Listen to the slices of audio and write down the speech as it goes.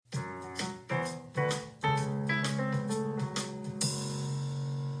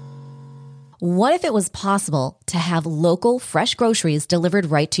What if it was possible to have local, fresh groceries delivered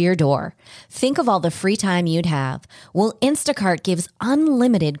right to your door? Think of all the free time you'd have. Well, Instacart gives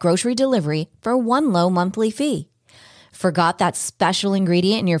unlimited grocery delivery for one low monthly fee. Forgot that special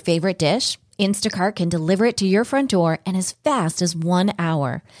ingredient in your favorite dish? Instacart can deliver it to your front door in as fast as 1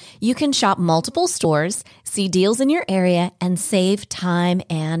 hour. You can shop multiple stores, see deals in your area, and save time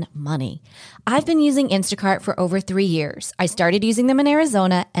and money. I've been using Instacart for over 3 years. I started using them in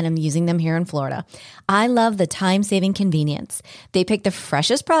Arizona, and I'm using them here in Florida. I love the time-saving convenience. They pick the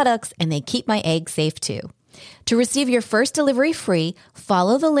freshest products, and they keep my eggs safe too. To receive your first delivery free,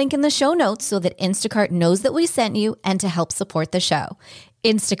 follow the link in the show notes so that Instacart knows that we sent you and to help support the show.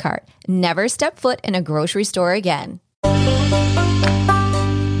 Instacart. Never step foot in a grocery store again.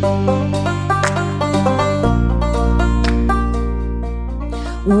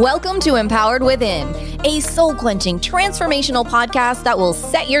 Welcome to Empowered Within, a soul-quenching, transformational podcast that will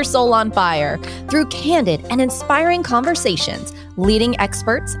set your soul on fire through candid and inspiring conversations. Leading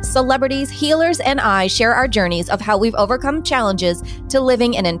experts, celebrities, healers, and I share our journeys of how we've overcome challenges to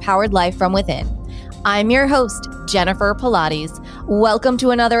living an empowered life from within. I'm your host, Jennifer Pilates. Welcome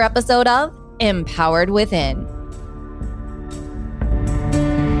to another episode of Empowered Within.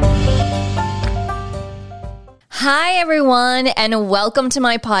 Hi, everyone, and welcome to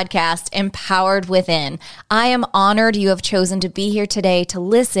my podcast, Empowered Within. I am honored you have chosen to be here today to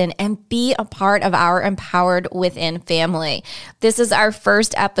listen and be a part of our Empowered Within family. This is our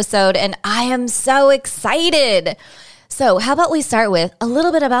first episode, and I am so excited. So how about we start with a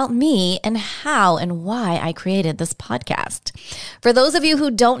little bit about me and how and why I created this podcast. For those of you who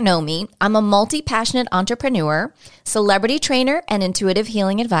don't know me, I'm a multi-passionate entrepreneur, celebrity trainer and intuitive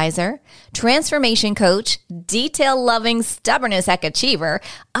healing advisor, transformation coach, detail-loving stubborn-as heck achiever,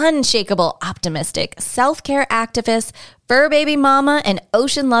 unshakable optimistic, self-care activist, fur baby mama, and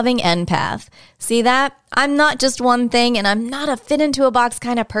ocean-loving empath. See that? I'm not just one thing, and I'm not a fit-into-a-box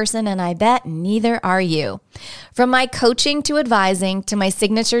kind of person, and I bet neither are you. From my coaching to advising to my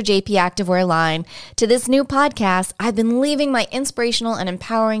signature JP Activewear line to this new podcast, I've been leaving my inspirational and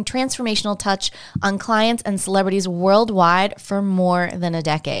empowering transformational touch on clients and celebrities worldwide for more than a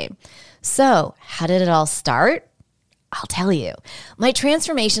decade. So, how did it all start? I'll tell you. My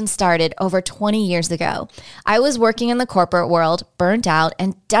transformation started over 20 years ago. I was working in the corporate world, burnt out,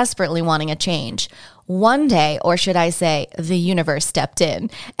 and desperately wanting a change. One day, or should I say, the universe stepped in.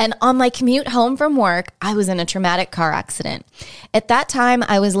 And on my commute home from work, I was in a traumatic car accident. At that time,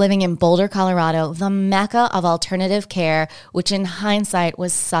 I was living in Boulder, Colorado, the mecca of alternative care, which in hindsight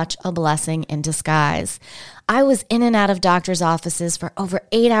was such a blessing in disguise. I was in and out of doctor's offices for over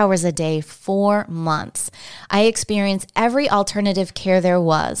 8 hours a day, 4 months. I experienced every alternative care there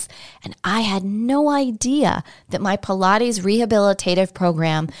was, and I had no idea that my Pilates rehabilitative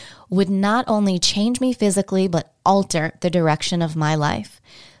program would not only change me physically, but alter the direction of my life.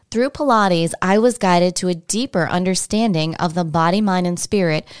 Through Pilates, I was guided to a deeper understanding of the body, mind, and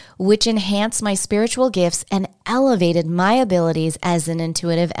spirit, which enhanced my spiritual gifts and elevated my abilities as an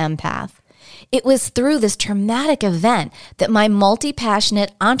intuitive empath. It was through this traumatic event that my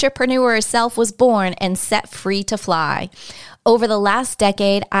multi-passionate entrepreneur self was born and set free to fly. Over the last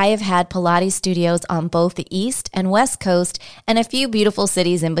decade, I have had Pilates studios on both the East and West Coast and a few beautiful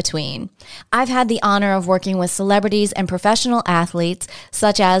cities in between. I've had the honor of working with celebrities and professional athletes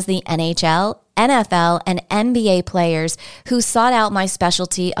such as the NHL, NFL, and NBA players who sought out my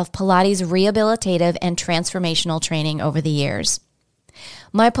specialty of Pilates rehabilitative and transformational training over the years.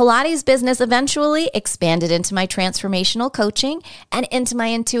 My Pilates business eventually expanded into my transformational coaching and into my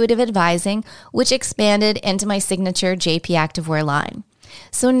intuitive advising, which expanded into my signature JP Activewear line.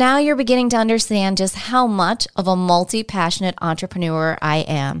 So now you're beginning to understand just how much of a multi-passionate entrepreneur I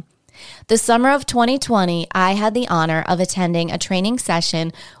am. The summer of 2020, I had the honor of attending a training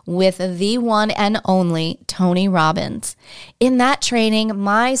session with the one and only Tony Robbins. In that training,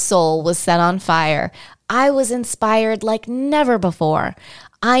 my soul was set on fire. I was inspired like never before.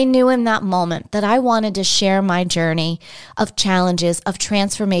 I knew in that moment that I wanted to share my journey of challenges, of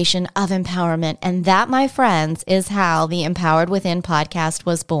transformation, of empowerment. And that, my friends, is how the Empowered Within podcast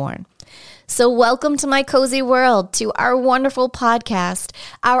was born. So welcome to my cozy world, to our wonderful podcast,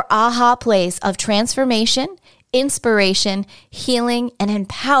 our aha place of transformation, inspiration, healing, and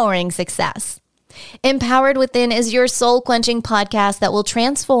empowering success. Empowered Within is your soul-quenching podcast that will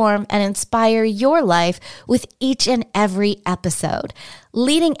transform and inspire your life with each and every episode.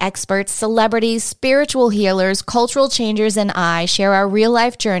 Leading experts, celebrities, spiritual healers, cultural changers, and I share our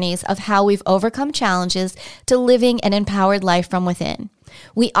real-life journeys of how we've overcome challenges to living an empowered life from within.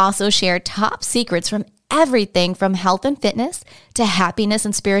 We also share top secrets from everything from health and fitness to happiness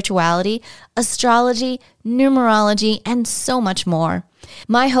and spirituality, astrology, numerology, and so much more.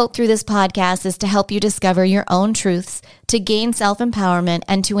 My hope through this podcast is to help you discover your own truths, to gain self-empowerment,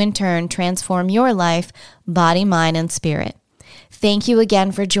 and to in turn transform your life, body, mind, and spirit. Thank you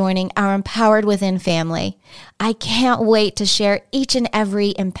again for joining our Empowered Within family. I can't wait to share each and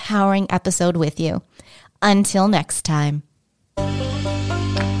every empowering episode with you. Until next time.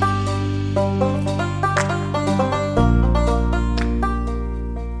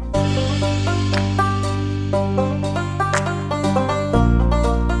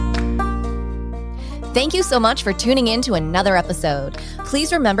 Thank you so much for tuning in to another episode.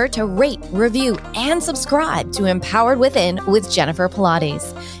 Please remember to rate, review, and subscribe to Empowered Within with Jennifer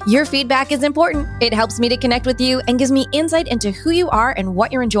Pilates. Your feedback is important. It helps me to connect with you and gives me insight into who you are and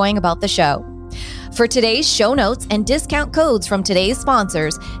what you're enjoying about the show. For today's show notes and discount codes from today's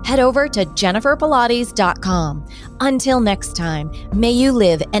sponsors, head over to jenniferpilates.com. Until next time, may you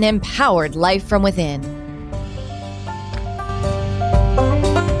live an empowered life from within.